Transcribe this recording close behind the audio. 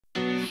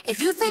If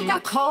you think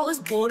that call is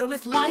bored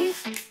with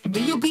life,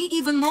 then you'll be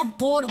even more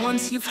bored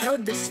once you've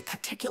heard this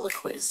particular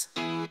quiz.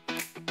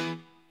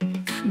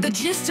 The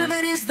gist of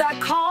it is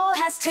that Carl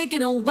has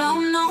taken a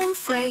well-known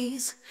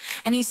phrase,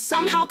 and he's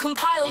somehow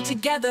compiled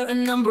together a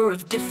number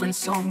of different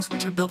songs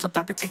which are built up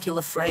that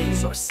particular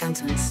phrase or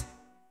sentence.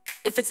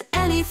 If it's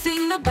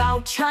anything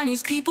about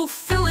Chinese people,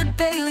 Philip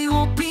Bailey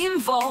will be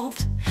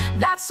involved.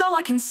 That's all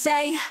I can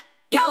say.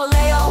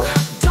 Galileo,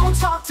 don't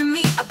talk to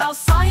me about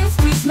science,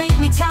 please make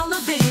me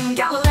television.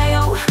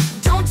 Galileo,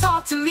 don't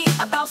talk to me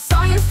about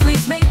science,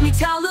 please make me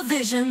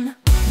television.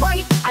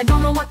 Right, I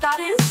don't know what that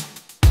is.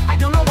 I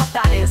don't know what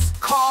that is.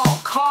 Call.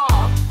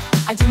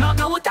 I do not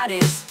know what that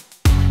is.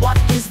 What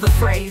is the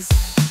phrase?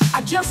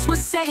 I just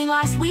was saying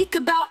last week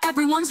about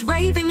everyone's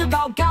raving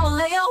about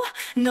Galileo.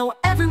 No,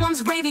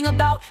 everyone's raving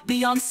about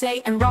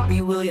Beyonce and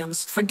Robbie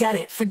Williams. Forget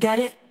it.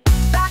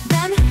 Back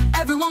then,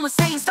 everyone was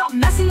saying stop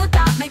messing with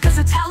that, make us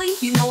a telly.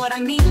 You know what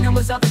I mean? There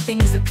was other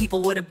things that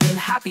people would have been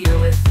happier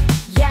with.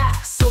 Yeah,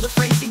 so the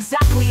phrase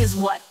exactly is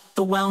what?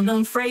 The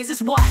well-known phrase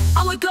is what?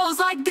 Oh, it goes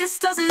like this,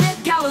 doesn't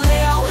it?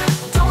 Galileo,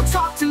 don't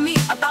talk to me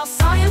about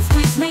science,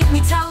 please make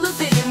me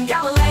television.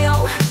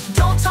 Galileo,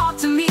 don't talk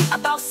to me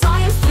about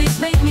science, please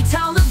make me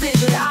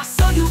television. I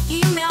saw you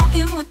email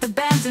in with the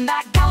bands and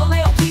that.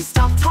 Galileo, please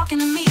stop talking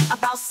to me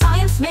about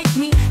science, make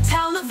me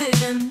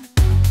television.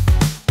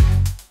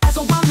 As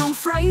a well-known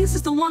phrase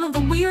is one of the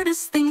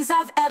weirdest things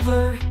I've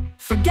ever.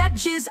 Forget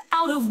jizz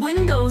out of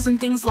windows and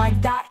things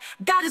like that.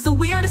 That is the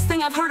weirdest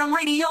thing I've heard on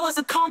radio as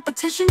a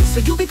competition. So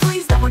you'll be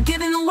pleased that we're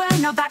giving away.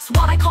 Now that's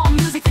what I call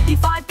Music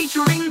 55,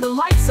 featuring the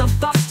likes of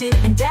Busted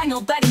and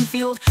Daniel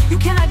Bedingfield. You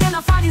can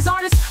identify these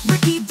artists,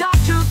 Ricky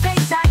Dr.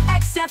 Bates at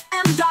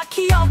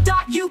xfm.kio.uk.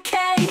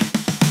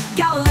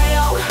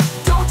 Galileo,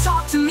 don't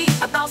talk to me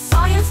about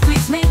science,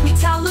 please make me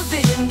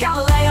television.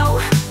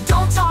 Galileo,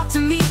 don't talk to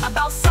me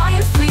about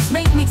science, please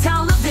make me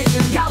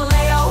television.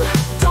 Galileo,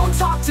 don't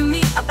talk to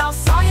me about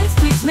science,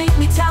 please make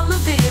me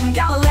television.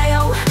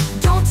 Galileo,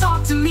 don't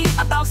talk to me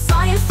about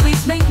science,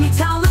 please make me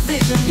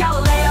television.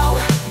 Galileo,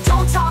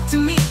 don't talk to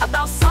me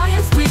about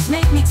science, please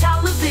make me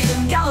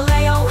television.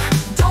 Galileo,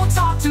 don't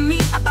talk to me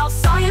about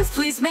science,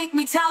 please make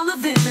me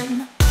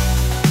television.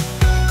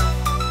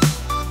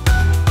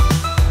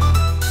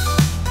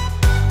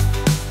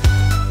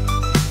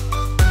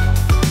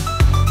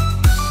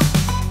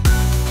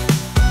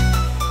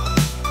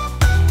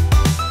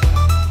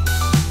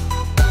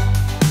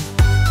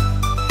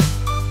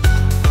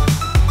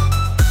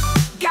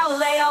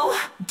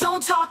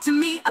 Don't talk to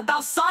me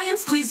about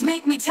science, please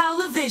make me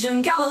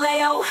television.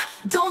 Galileo,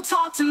 don't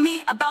talk to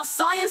me about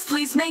science,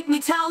 please make me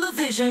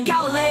television.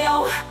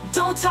 Galileo,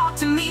 don't talk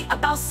to me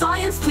about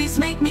science, please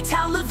make me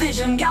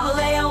television.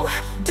 Galileo,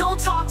 don't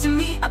talk to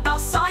me about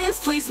science,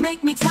 please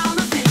make me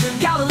television.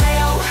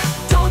 Galileo,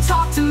 don't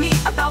talk to me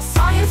about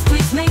science,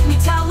 please make me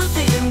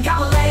television.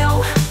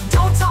 Galileo,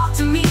 don't talk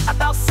to me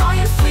about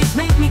science, please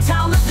make me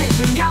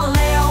television.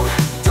 Galileo,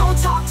 don't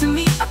talk to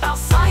me about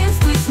science,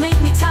 please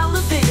make me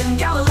television.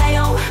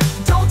 Galileo,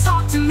 don't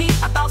talk to me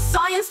about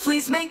science,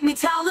 please make me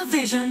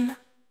television.